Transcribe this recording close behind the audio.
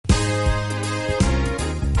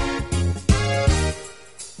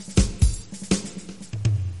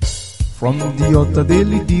From the altar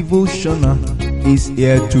daily devotional is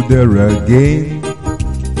here to there again.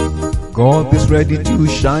 God is ready to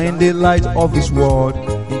shine the light of His word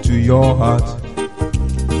into your heart.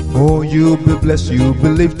 Oh, you'll be blessed, you'll be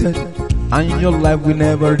lifted, and your life will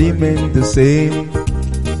never remain the same.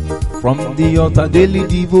 From the altar daily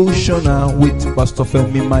devotional with Pastor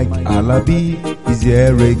Femi Mike Alabi is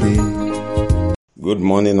here again. Good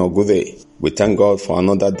morning or good day. We thank God for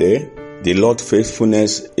another day. The Lord's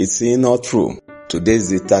faithfulness is seen all through. Today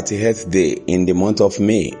is the 30th day in the month of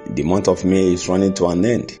May. The month of May is running to an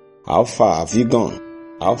end. How far have you gone?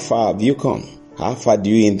 How far have you come? How far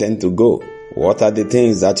do you intend to go? What are the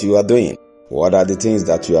things that you are doing? What are the things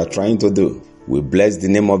that you are trying to do? We bless the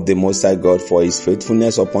name of the Most High God for His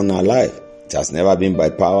faithfulness upon our life. It has never been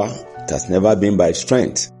by power. It has never been by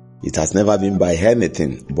strength. It has never been by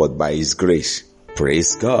anything but by His grace.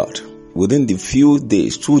 Praise God. Within the few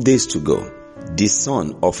days, 2 days to go, the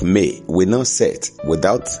sun of May will not set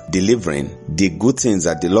without delivering the good things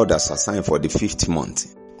that the Lord has assigned for the 5th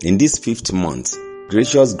month. In this 5th month,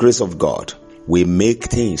 gracious grace of God will make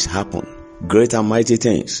things happen. Great and mighty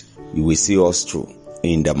things. You will see us through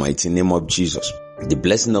in the mighty name of Jesus. The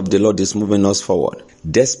blessing of the Lord is moving us forward.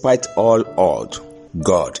 Despite all odds,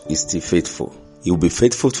 God is still faithful. He will be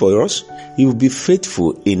faithful for us. He will be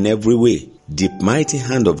faithful in every way. The mighty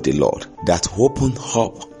hand of the Lord that opened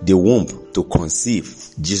up the womb to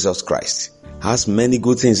conceive Jesus Christ has many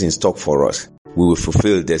good things in stock for us. We will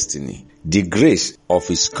fulfill destiny. The grace of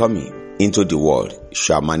His coming into the world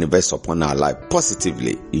shall manifest upon our life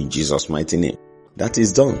positively in Jesus' mighty name. That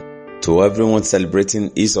is done. To everyone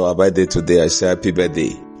celebrating his or her birthday today, I say happy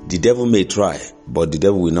birthday. The devil may try, but the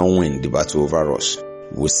devil will not win the battle over us.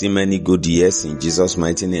 We'll see many good years in Jesus'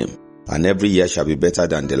 mighty name, and every year shall be better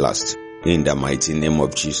than the last. In the mighty name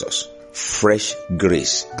of Jesus. Fresh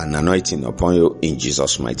grace and anointing upon you in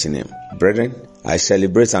Jesus' mighty name. Brethren, I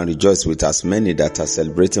celebrate and rejoice with as many that are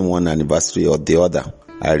celebrating one anniversary or the other.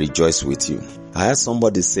 I rejoice with you. I heard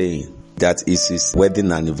somebody saying that it's his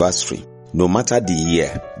wedding anniversary. No matter the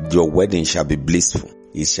year, your wedding shall be blissful.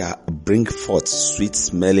 It shall bring forth sweet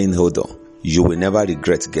smelling odor. You will never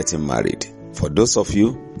regret getting married. For those of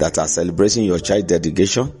you that are celebrating your child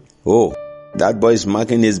dedication, that boy is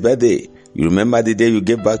marking his birthday. You remember the day you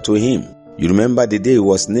gave birth to him. You remember the day he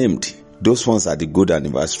was named. Those ones are the good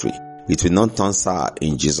anniversary. It will not turn sour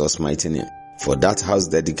in Jesus' mighty name. For that house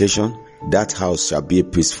dedication, that house shall be a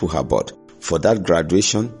peaceful abode. For that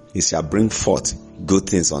graduation, it shall bring forth good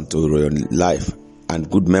things unto your life and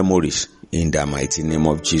good memories in the mighty name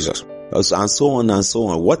of Jesus. And so on and so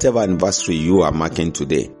on. Whatever anniversary you are marking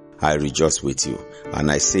today, I rejoice with you. And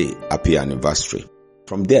I say happy anniversary.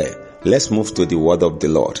 From there, let's move to the word of the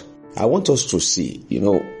Lord. I want us to see,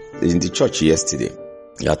 in the church yesterday,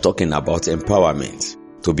 we are talking about empowerment.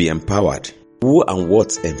 To be empowered. Who and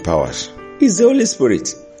what empowers? It's the Holy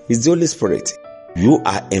Spirit. It's the Holy Spirit. You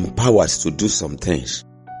are empowered to do some things.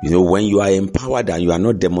 When you are empowered and you are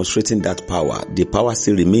not demonstrating that power, the power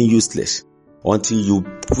still remains useless until you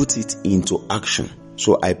put it into action.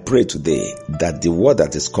 So I pray today that the word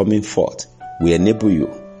that is coming forth will enable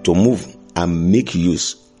you to move and make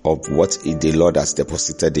use of what the Lord has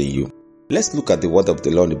deposited in you. Let's look at the word of the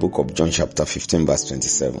Lord in the book of John chapter 15 verse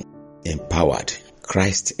 27. Empowered.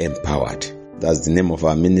 Christ empowered. That's the name of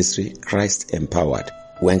our ministry, Christ empowered.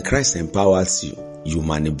 When Christ empowers you, you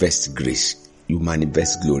manifest grace. You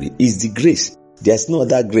manifest glory. It's the grace. There's no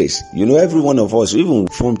other grace. Every one of us, even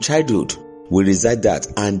from childhood, we reside that.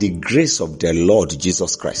 And the grace of the Lord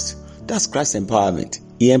Jesus Christ. That's Christ's empowerment.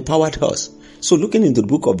 He empowered us. So looking into the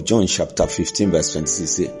book of John chapter 15 verse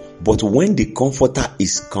 26 say, but when the Comforter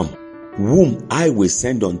is come, whom I will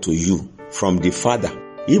send unto you from the Father,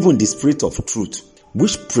 even the Spirit of truth,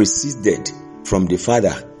 which proceeded from the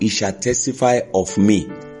Father, he shall testify of me.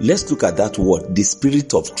 Let's look at that word, the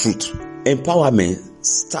Spirit of truth. Empowerment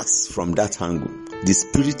starts from that angle. The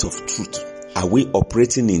Spirit of truth. Are we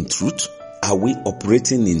operating in truth? Are we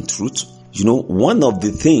operating in truth? One of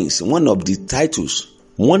the things, one of the titles,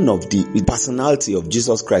 one of the personality of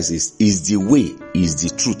Jesus Christ is the way, is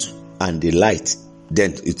the truth, and the light.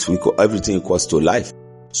 Then everything equals to life.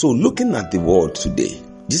 So looking at the word today,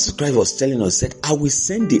 Jesus Christ was telling us, said, I will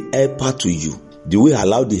send the helper to you. Do we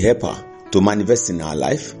allow the helper to manifest in our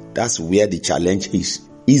life? That's where the challenge is.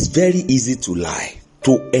 It's very easy to lie.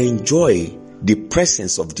 To enjoy the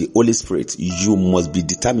presence of the Holy Spirit, you must be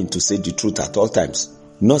determined to say the truth at all times.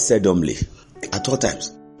 Not seldomly. At all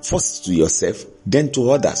times. First to yourself, then to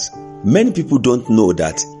others. Many people don't know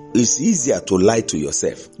that it's easier to lie to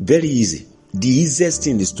yourself. Very easy. The easiest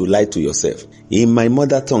thing is to lie to yourself. In my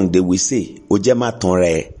mother tongue, they will say, Ojema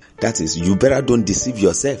tonre. That is, you better don't deceive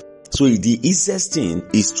yourself. So the easiest thing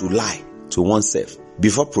is to lie to oneself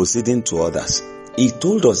before proceeding to others. He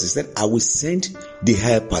told us, he said, I will send the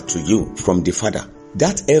helper to you from the Father.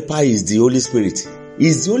 That helper is the Holy Spirit.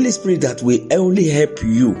 It's the Holy Spirit that will only help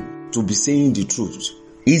you to be saying the truth.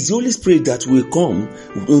 It's the Holy Spirit that will come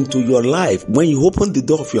into your life when you open the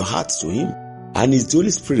door of your heart to Him. And it's the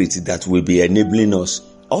Holy Spirit that will be enabling us.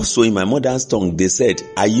 Also in my mother's tongue, they said,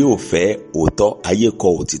 Aye ofe oto, aye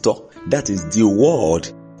ko otito. That is, the word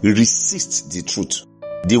resists the truth.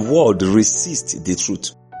 The word resists the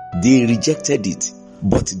truth. They rejected it.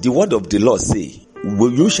 But the word of the Lord say,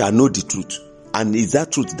 well, you shall know the truth. And it's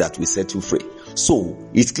that truth that will set you free. So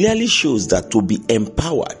it clearly shows that to be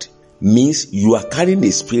empowered means you are carrying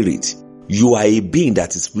a spirit. You are a being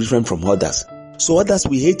that is different from others. So others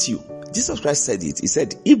will hate you. Jesus Christ said it. He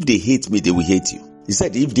said, if they hate me, they will hate you. He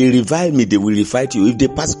said, if they revile me, they will revile you. If they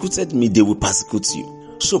persecuted me, they will persecute you.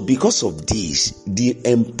 So because of this, the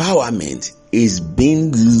empowerment is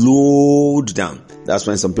being lowered down. That's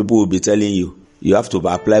when some people will be telling you, you have to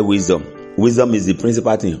apply wisdom. Wisdom is the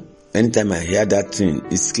principal thing. Anytime I hear that thing,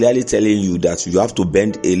 it's clearly telling you that you have to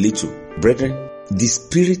bend a little. Brethren, the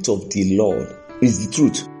Spirit of the Lord is the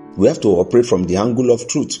truth. We have to operate from the angle of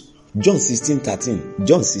truth. John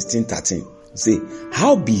 16:13 say,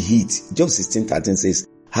 how be it, John 16:13 says,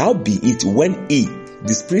 how be it when He,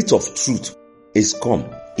 the Spirit of truth, is come,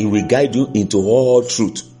 He will guide you into all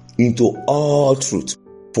truth.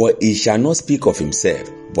 For He shall not speak of Himself,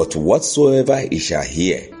 but whatsoever He shall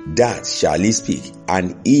hear, that shall He speak,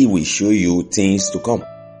 and He will show you things to come.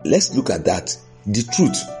 Let's look at that. The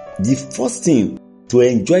truth. The first thing to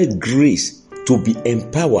enjoy grace, to be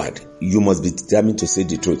empowered, you must be determined to say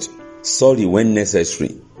the truth. Sorry when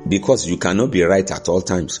necessary, because you cannot be right at all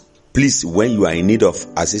times. Please, when you are in need of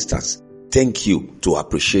assistance, thank you to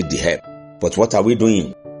appreciate the help. But what are we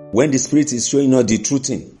doing? When the Spirit is showing us the truth,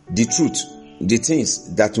 the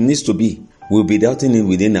things that needs to be, we'll be doubting it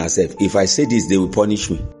within ourselves. If I say this, they will punish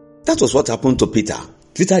me. That was what happened to Peter.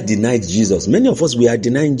 Peter denied Jesus. Many of us, we are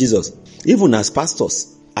denying Jesus. Even as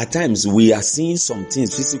pastors, at times we are seeing some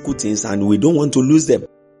things, physical things, and we don't want to lose them.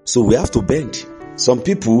 So we have to bend. Some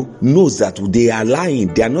people knows that they are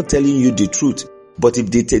lying. They are not telling you the truth. But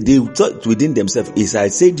if they thought within themselves, if I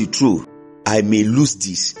say the truth, I may lose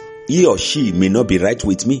this. He or she may not be right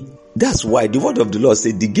with me. That's why the word of the Lord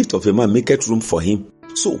said, the gift of a man maketh room for him.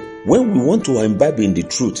 So when we want to imbibe in the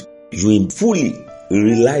truth, you fully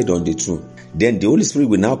relied on the truth. Then the Holy Spirit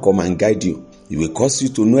will now come and guide you. He will cause you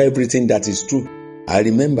to know everything that is true. I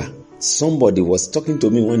remember somebody was talking to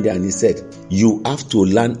me one day and he said, you have to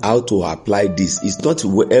learn how to apply this. It's not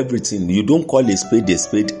everything. You don't call a spade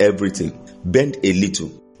everything. Bend a little.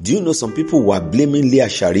 Do you know some people were blaming Leah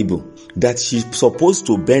Sharibu that she's supposed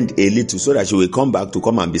to bend a little so that she will come back to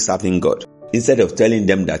come and be serving God, instead of telling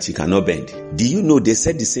them that she cannot bend? Do you know they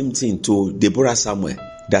said the same thing to Deborah Samuel,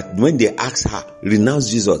 that when they asked her, renounce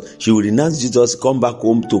Jesus, she will renounce Jesus, come back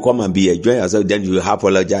home to come and be enjoying herself, then you will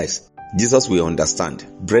apologize. Jesus will understand.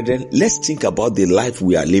 Brethren, let's think about the life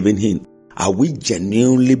we are living in. Are we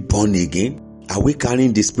genuinely born again? Are we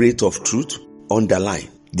carrying the Spirit of truth? Underline,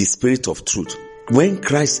 the Spirit of truth. When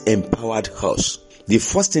Christ empowered us, the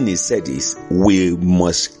first thing He said is, we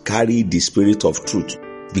must carry the Spirit of truth,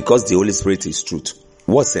 because the Holy Spirit is truth.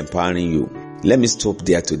 What's empowering you? Let me stop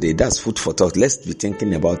there today. That's food for thought. Let's be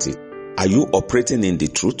thinking about it. Are you operating in the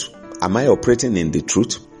truth? Am I operating in the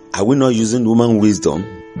truth? Are we not using human wisdom?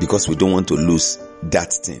 Because we don't want to lose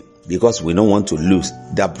that thing. Because we don't want to lose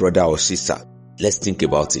that brother or sister. Let's think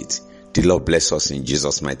about it. The Lord bless us in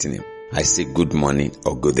Jesus' mighty name. I say good morning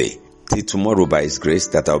or good day. Till tomorrow, by His grace,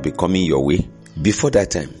 that I'll be coming your way. Before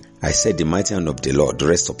that time, I said the mighty hand of the Lord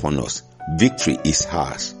rest upon us. Victory is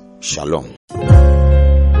ours. Shalom.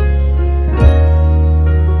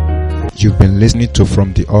 You've been listening to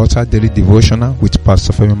From the Altar Daily Devotional with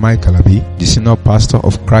Pastor Femi Mike Alabi, the Senior Pastor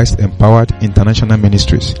of Christ Empowered International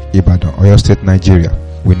Ministries, Ibadan, Oyo State, Nigeria.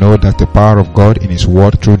 We know that the power of God in His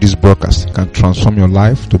Word through this broadcast can transform your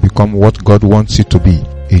life to become what God wants you to be,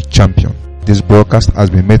 a champion. This broadcast has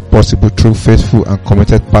been made possible through faithful and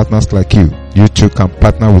committed partners like you. You too can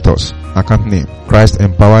partner with us. Account name, Christ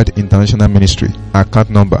Empowered International Ministry. Account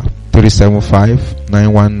number,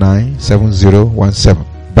 375-919-7017.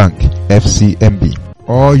 Bank, FCMB.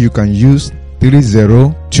 Or you can use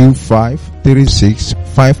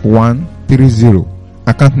 3025365130.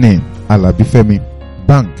 Account name, Alabi Femi.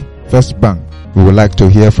 Bank, First Bank. We would like to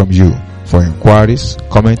hear from you. For inquiries,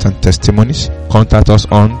 comments and testimonies, contact us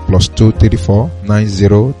on +234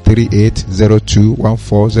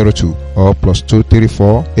 9038021402 or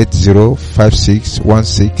 +234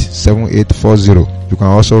 8056167840. You can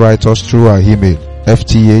also write us through our email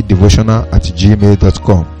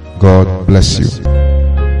ftadevotional@gmail.com. God bless you.